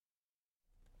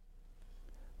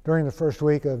During the first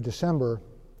week of December,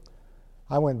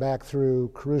 I went back through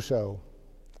Crusoe.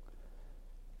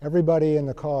 Everybody in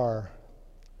the car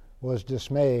was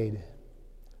dismayed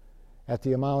at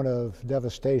the amount of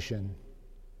devastation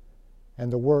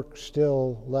and the work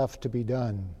still left to be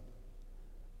done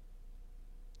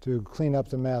to clean up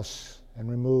the mess and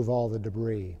remove all the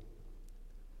debris.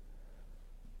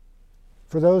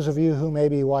 For those of you who may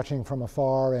be watching from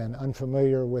afar and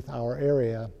unfamiliar with our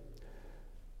area,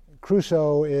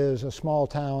 Crusoe is a small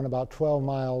town about 12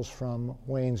 miles from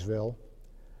Waynesville.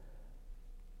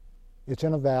 It's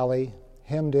in a valley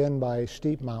hemmed in by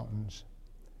steep mountains,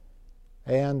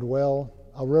 and, well,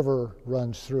 a river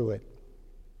runs through it.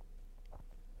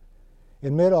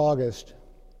 In mid-August,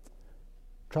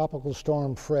 Tropical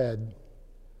Storm Fred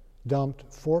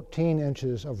dumped 14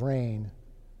 inches of rain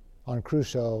on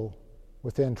Crusoe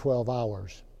within 12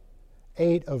 hours.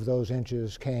 8 of those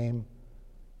inches came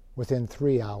within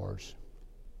 3 hours.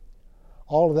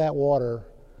 All of that water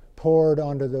poured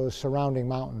onto those surrounding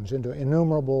mountains, into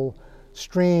innumerable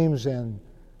streams and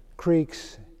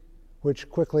creeks, which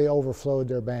quickly overflowed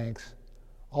their banks,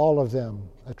 all of them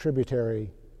a tributary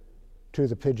to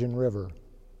the Pigeon River.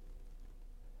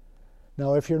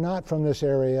 Now, if you're not from this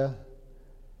area,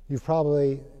 you've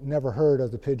probably never heard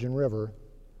of the Pigeon River,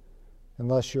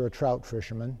 unless you're a trout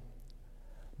fisherman.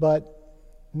 But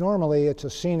normally it's a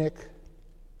scenic,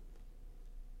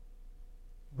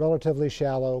 relatively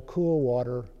shallow, cool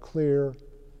water, clear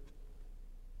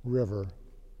river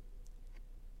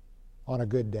on a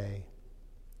good day.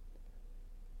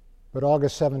 But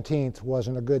August 17th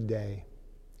wasn't a good day.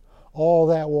 All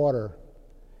that water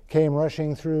came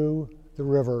rushing through the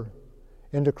river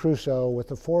into Crusoe with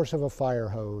the force of a fire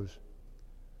hose.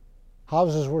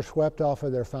 Houses were swept off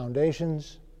of their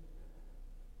foundations.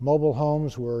 Mobile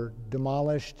homes were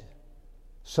demolished.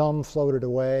 Some floated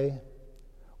away.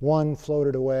 One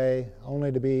floated away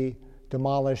only to be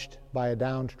demolished by a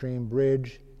downstream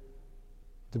bridge,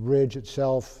 the bridge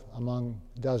itself among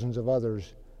dozens of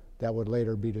others that would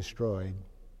later be destroyed.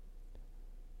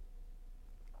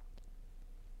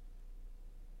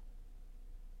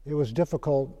 It was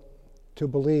difficult to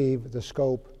believe the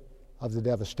scope of the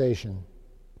devastation.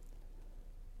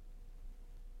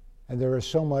 And there is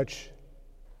so much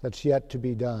that's yet to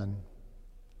be done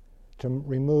to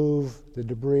remove the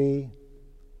debris.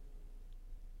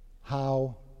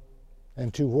 How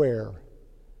and to where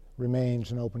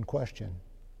remains an open question.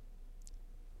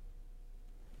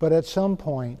 But at some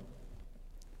point,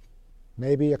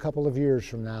 maybe a couple of years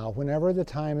from now, whenever the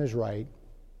time is right,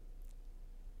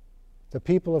 the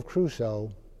people of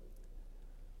Crusoe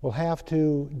will have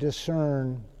to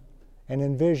discern and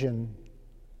envision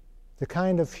the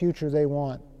kind of future they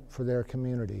want for their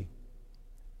community.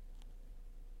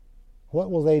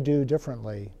 What will they do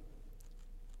differently?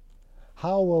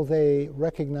 How will they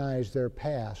recognize their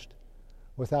past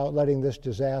without letting this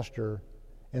disaster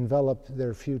envelop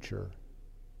their future?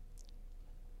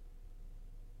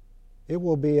 It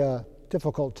will be a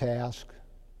difficult task.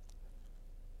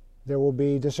 There will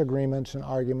be disagreements and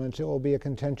arguments. It will be a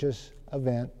contentious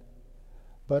event.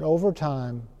 But over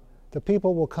time, the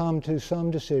people will come to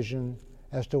some decision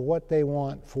as to what they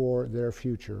want for their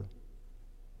future.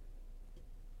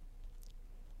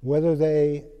 Whether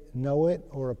they know it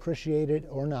or appreciate it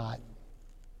or not,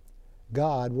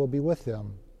 God will be with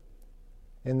them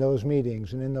in those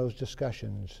meetings and in those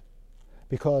discussions,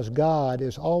 because God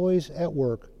is always at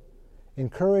work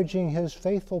encouraging His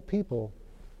faithful people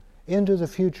into the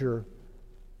future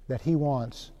that He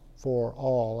wants for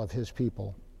all of His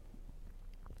people.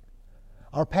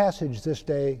 Our passage this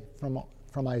day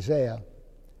from Isaiah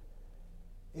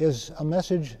is a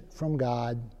message from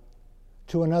God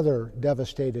to another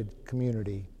devastated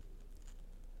community,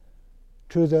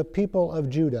 to the people of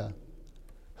Judah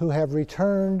who have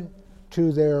returned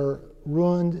to their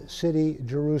ruined city,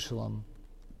 Jerusalem,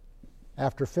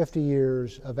 after 50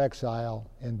 years of exile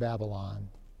in Babylon.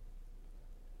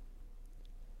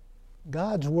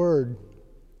 God's word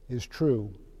is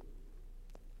true.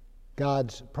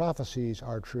 God's prophecies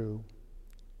are true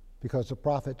because the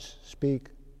prophets speak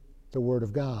the word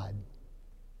of God.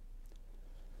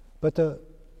 But the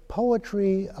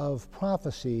poetry of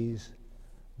prophecies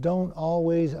don't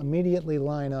always immediately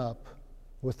line up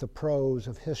with the prose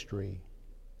of history.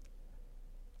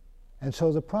 And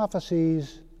so the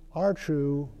prophecies are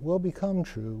true, will become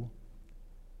true,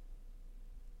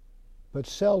 but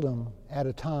seldom at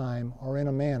a time or in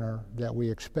a manner that we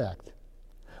expect.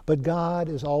 But God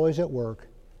is always at work,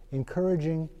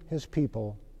 encouraging His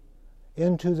people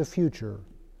into the future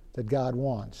that God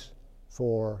wants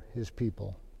for His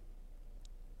people.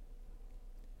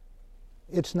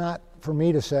 It's not for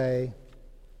me to say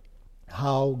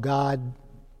how God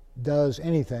does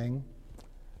anything,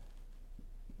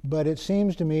 but it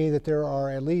seems to me that there are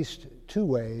at least two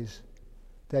ways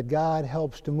that God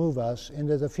helps to move us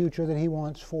into the future that He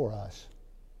wants for us.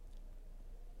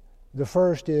 The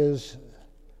first is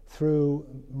through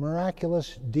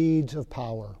miraculous deeds of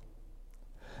power.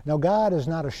 Now, God is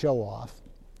not a show-off.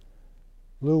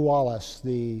 Lew Wallace,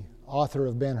 the author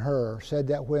of Ben-Hur, said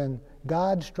that when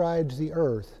God strides the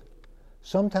earth,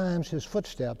 sometimes His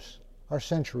footsteps are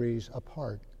centuries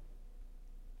apart.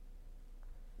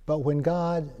 But when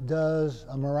God does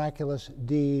a miraculous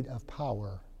deed of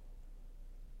power,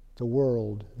 the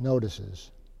world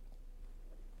notices.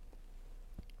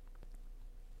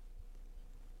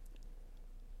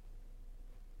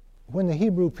 When the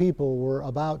Hebrew people were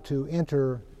about to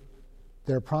enter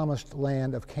their promised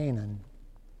land of Canaan,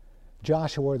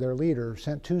 Joshua, their leader,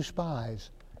 sent 2 spies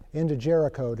into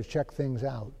Jericho to check things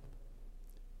out.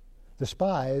 The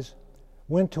spies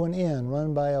went to an inn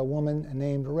run by a woman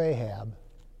named Rahab.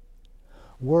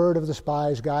 Word of the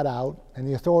spies got out, and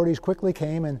the authorities quickly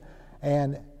came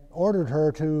and ordered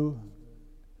her to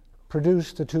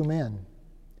produce the 2 men.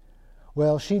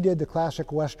 Well, she did the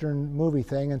classic Western movie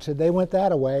thing and said, they went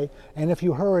that away, and if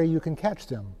you hurry, you can catch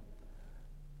them.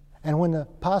 And when the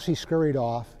posse scurried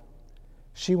off,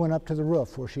 she went up to the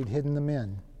roof where she'd hidden the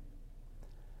men.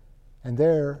 And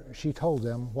there she told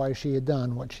them why she had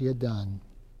done what she had done.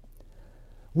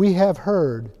 We have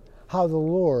heard how the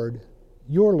Lord,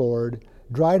 your Lord,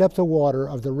 dried up the water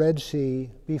of the Red Sea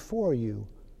before you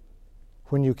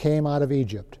when you came out of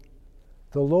Egypt.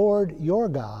 The Lord, your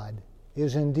God,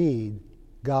 is indeed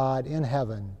God in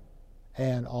heaven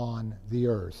and on the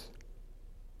earth.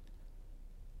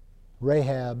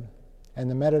 Rahab and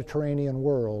the Mediterranean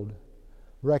world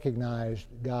recognized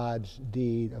God's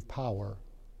deed of power.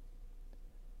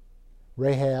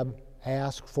 Rahab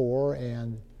asked for,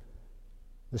 and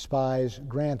the spies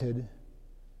granted,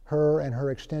 her and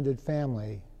her extended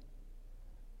family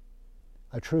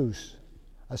a truce,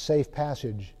 a safe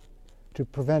passage to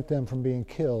prevent them from being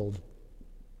killed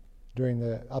during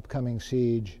the upcoming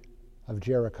siege of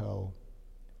Jericho.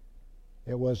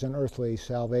 It was an earthly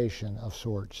salvation of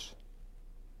sorts.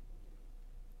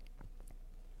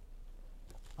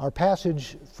 Our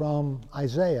passage from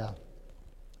Isaiah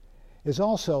is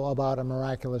also about a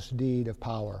miraculous deed of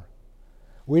power.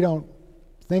 We don't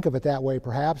think of it that way,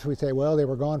 perhaps. We say, well, they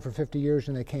were gone for 50 years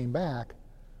and they came back.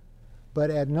 But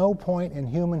at no point in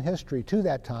human history to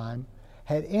that time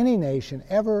had any nation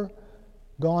ever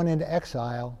gone into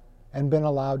exile and been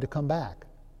allowed to come back.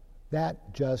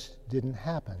 That just didn't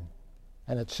happen.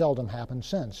 And it's seldom happened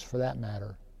since, for that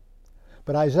matter.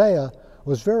 But Isaiah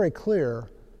was very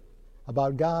clear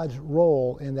about God's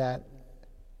role in that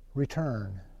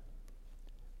return.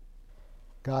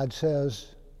 God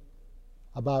says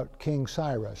about King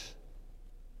Cyrus,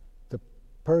 the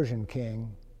Persian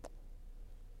king,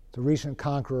 the recent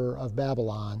conqueror of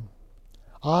Babylon,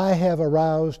 I have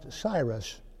aroused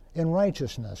Cyrus in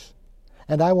righteousness,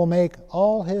 and I will make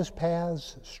all his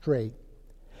paths straight.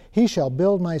 He shall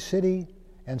build my city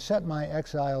and set my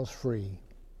exiles free.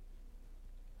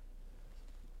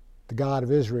 The God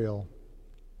of Israel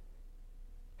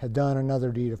had done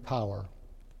another deed of power,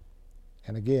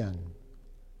 and again,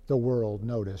 the world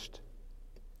noticed.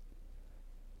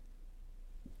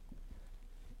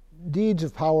 Deeds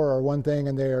of power are one thing,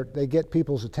 and they get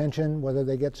people's attention. Whether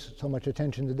they get so much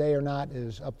attention today or not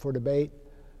is up for debate.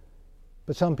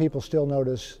 But some people still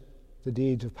notice the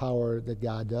deeds of power that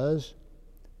God does.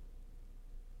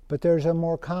 But there's a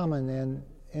more common and,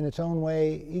 in its own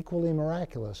way, equally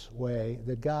miraculous way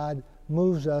that God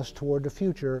moves us toward the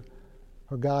future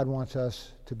where God wants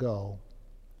us to go.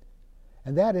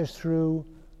 And that is through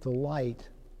the light,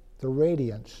 the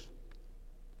radiance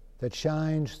that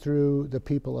shines through the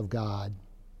people of God.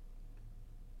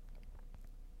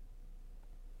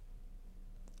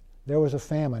 There was a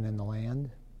famine in the land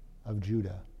of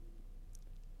Judah.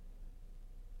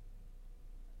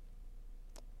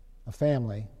 A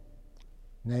family,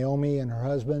 Naomi and her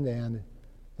husband and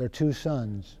their 2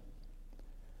 sons,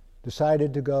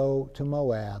 decided to go to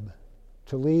Moab,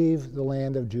 to leave the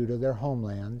land of Judah, their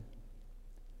homeland,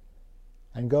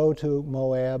 and go to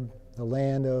Moab, the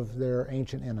land of their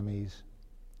ancient enemies,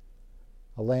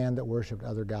 a land that worshipped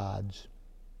other gods.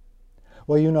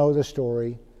 Well, you know the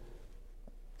story.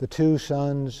 The 2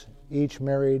 sons each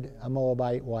married a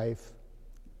Moabite wife,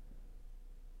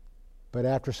 but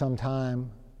after some time,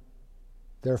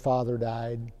 their father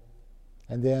died,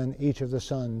 and then each of the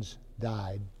sons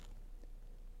died,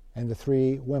 and the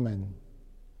 3 women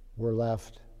were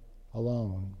left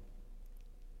alone.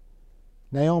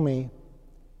 Naomi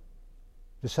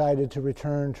decided to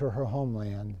return to her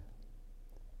homeland.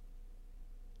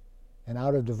 And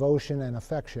out of devotion and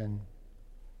affection,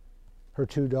 her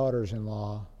two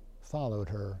daughters-in-law followed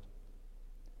her.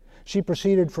 She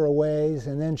proceeded for a ways,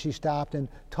 and then she stopped and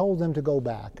told them to go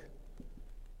back.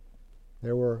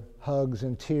 There were hugs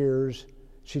and tears.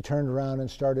 She turned around and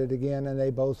started again, and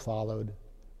they both followed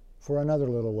for another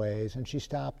little ways, and she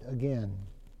stopped again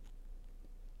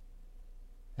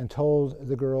and told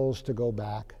the girls to go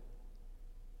back.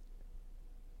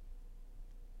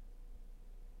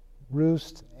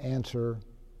 Ruth's answer,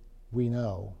 we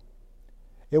know.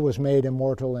 It was made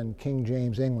immortal in King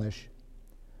James English.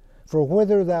 For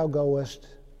whither thou goest,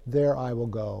 there I will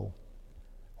go.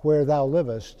 Where thou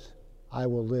livest, I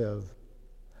will live.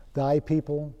 Thy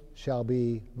people shall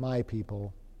be my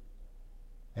people,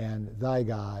 and thy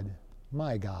God,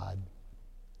 my God.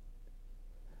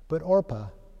 But Orpah,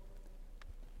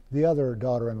 the other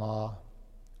daughter-in-law,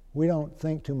 we don't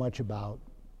think too much about.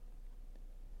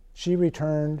 She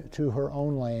returned to her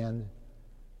own land,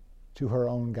 to her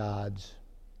own gods.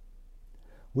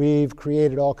 We've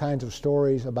created all kinds of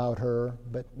stories about her,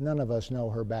 but none of us know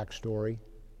her backstory.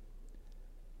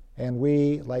 And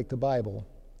we, like the Bible,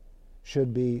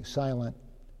 should be silent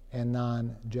and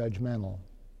non-judgmental.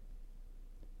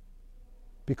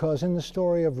 Because in the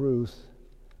story of Ruth,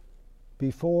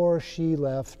 before she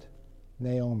left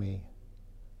Naomi,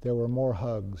 there were more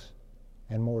hugs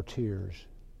and more tears.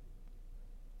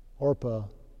 Orpah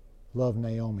loved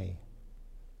Naomi,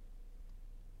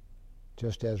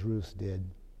 just as Ruth did.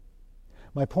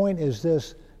 My point is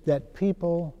this, that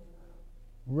people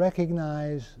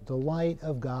recognize the light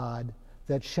of God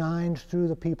that shines through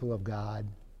the people of God,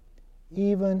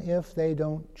 even if they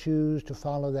don't choose to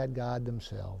follow that God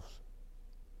themselves.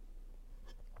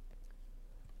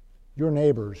 Your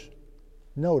neighbors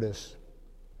notice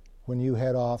when you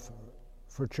head off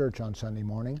for church on Sunday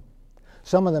morning.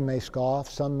 Some of them may scoff,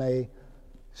 some may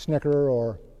snicker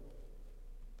or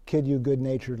kid you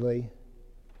good-naturedly,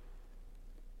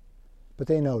 but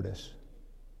they notice,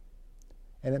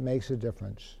 and it makes a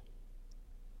difference.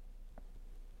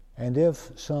 And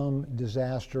if some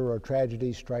disaster or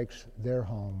tragedy strikes their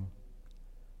home,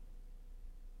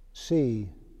 see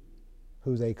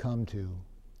who they come to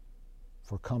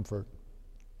for comfort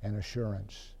and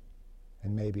assurance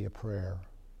and maybe a prayer.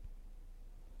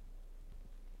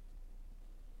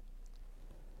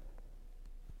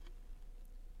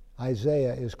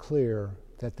 Isaiah is clear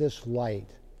that this light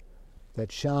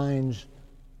that shines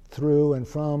through and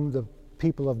from the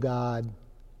people of God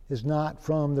is not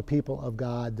from the people of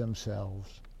God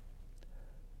themselves.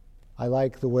 I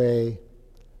like the way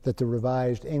that the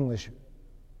Revised English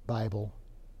Bible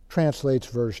translates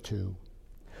verse 2.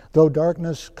 Though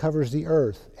darkness covers the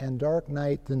earth and dark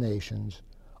night the nations,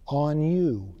 on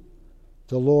you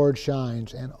the Lord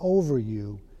shines, and over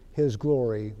you his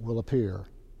glory will appear.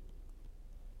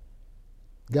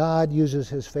 God uses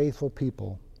his faithful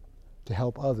people to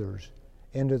help others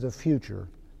into the future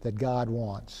that God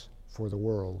wants for the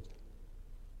world.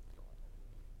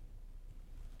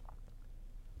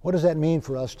 What does that mean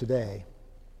for us today?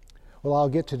 Well, I'll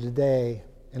get to today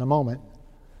in a moment,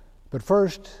 but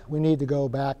first we need to go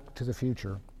back to the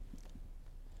future.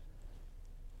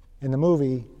 In the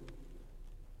movie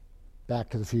Back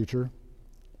to the Future,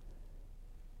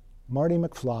 Marty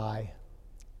McFly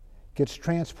gets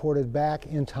transported back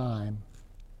in time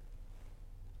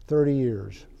 30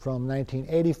 years, from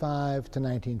 1985 to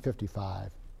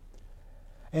 1955.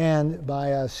 And by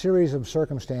a series of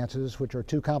circumstances which are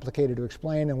too complicated to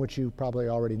explain and which you probably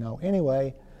already know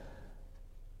anyway,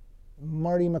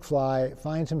 Marty McFly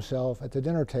finds himself at the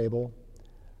dinner table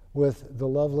with the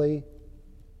lovely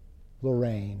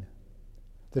Lorraine,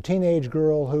 the teenage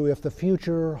girl who, if the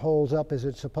future holds up as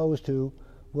it's supposed to,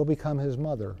 will become his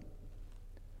mother.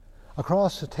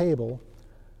 Across the table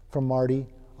from Marty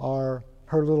are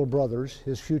her little brothers,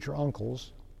 his future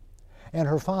uncles, and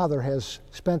her father has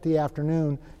spent the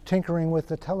afternoon tinkering with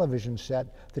the television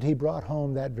set that he brought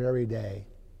home that very day.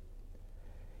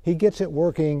 He gets it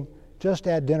working just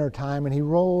at dinner time, and he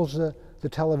rolls the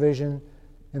television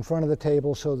in front of the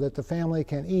table so that the family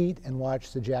can eat and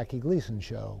watch the Jackie Gleason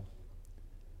show.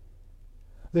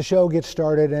 The show gets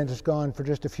started, and it's gone for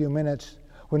just a few minutes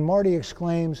when Marty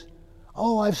exclaims,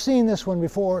 "Oh, I've seen this one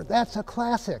before. That's a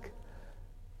classic."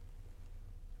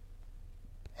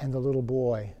 And the little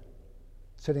boy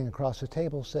sitting across the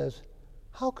table says,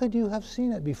 "How could you have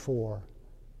seen it before?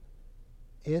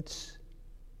 It's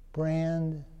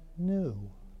brand new."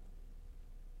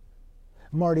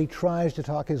 Marty tries to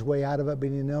talk his way out of it, but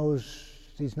he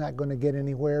knows he's not going to get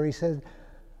anywhere. He says,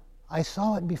 "I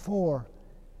saw it before.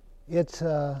 It's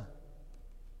a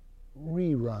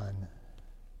rerun." rerun.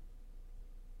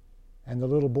 And the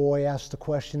little boy asked the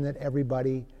question that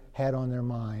everybody had on their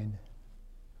mind.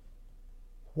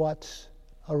 What's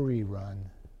a rerun?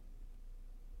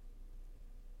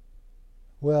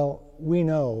 Well, we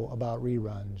know about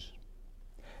reruns.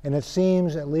 And it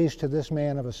seems, at least to this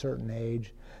man of a certain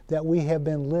age, that we have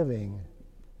been living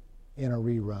in a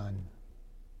rerun.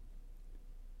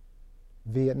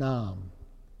 Vietnam,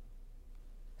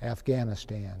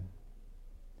 Afghanistan,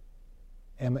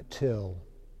 Emmett Till,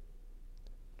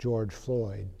 George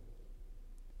Floyd,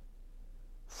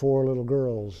 4 little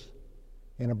girls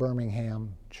in a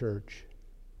Birmingham church,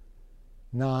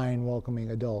 9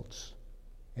 welcoming adults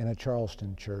in a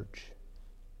Charleston church,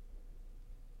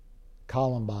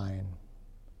 Columbine,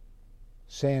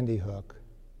 Sandy Hook,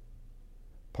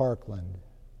 Parkland,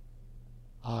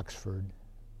 Oxford.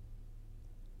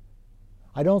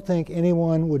 I don't think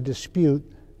anyone would dispute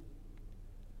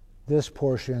this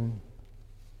portion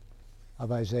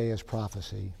of Isaiah's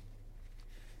prophecy.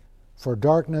 For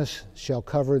darkness shall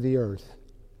cover the earth,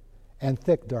 and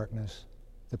thick darkness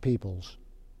the peoples.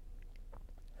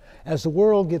 As the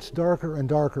world gets darker and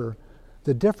darker,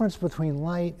 the difference between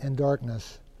light and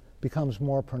darkness becomes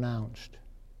more pronounced.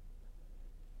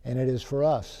 And it is for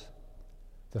us,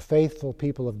 the faithful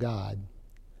people of God,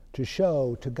 to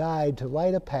show, to guide, to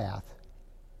light a path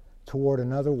toward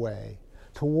another way,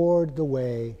 toward the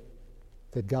way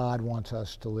that God wants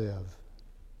us to live,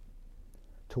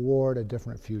 toward a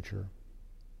different future.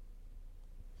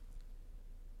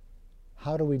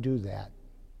 How do we do that?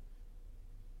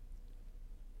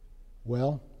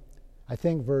 Well, I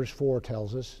think verse 4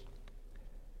 tells us.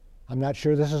 I'm not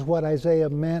sure this is what Isaiah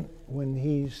meant when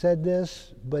he said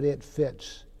this, but it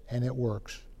fits and it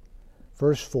works.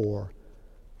 Verse 4,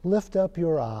 lift up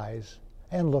your eyes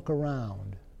and look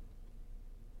around.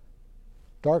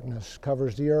 Darkness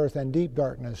covers the earth, and deep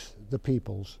darkness the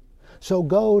peoples. So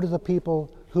go to the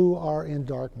people who are in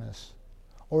darkness,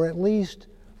 or at least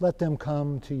let them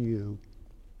come to you.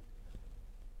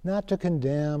 Not to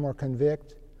condemn or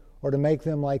convict, or to make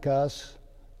them like us.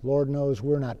 Lord knows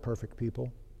we're not perfect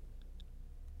people.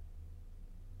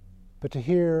 But to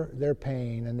hear their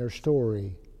pain and their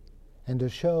story, and to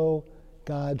show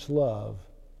God's love,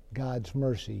 God's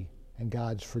mercy, and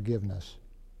God's forgiveness.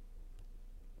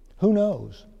 Who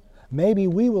knows? Maybe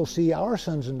we will see our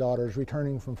sons and daughters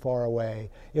returning from far away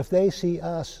if they see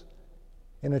us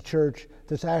in a church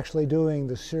that's actually doing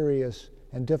the serious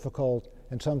and difficult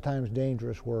and sometimes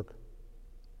dangerous work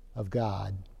of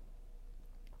God.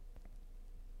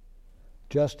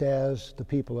 Just as the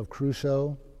people of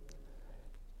Crusoe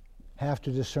have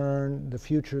to discern the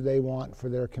future they want for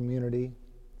their community,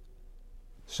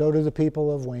 so do the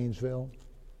people of Waynesville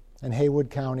and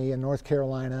Haywood County and North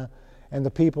Carolina and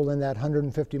the people in that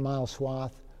 150-mile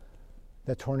swath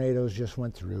that tornadoes just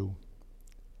went through.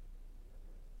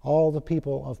 All the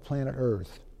people of planet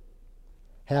Earth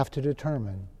have to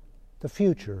determine the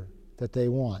future that they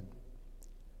want.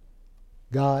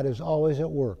 God is always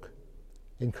at work,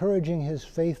 encouraging his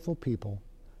faithful people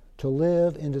to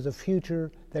live into the future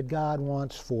that God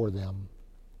wants for them.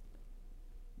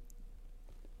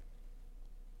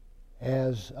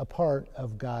 As a part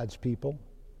of God's people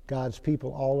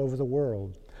all over the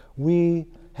world, we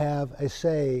have a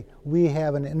say, we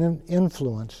have an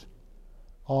influence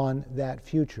on that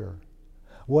future.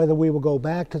 Whether we will go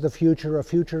back to the future, a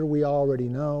future we already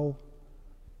know,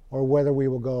 or whether we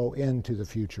will go into the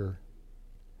future.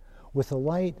 With the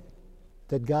light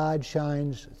that God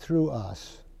shines through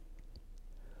us,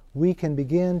 we can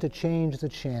begin to change the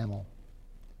channel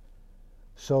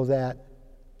so that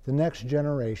the next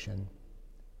generation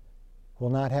will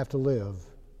not have to live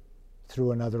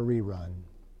through another rerun.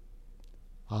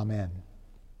 Amen.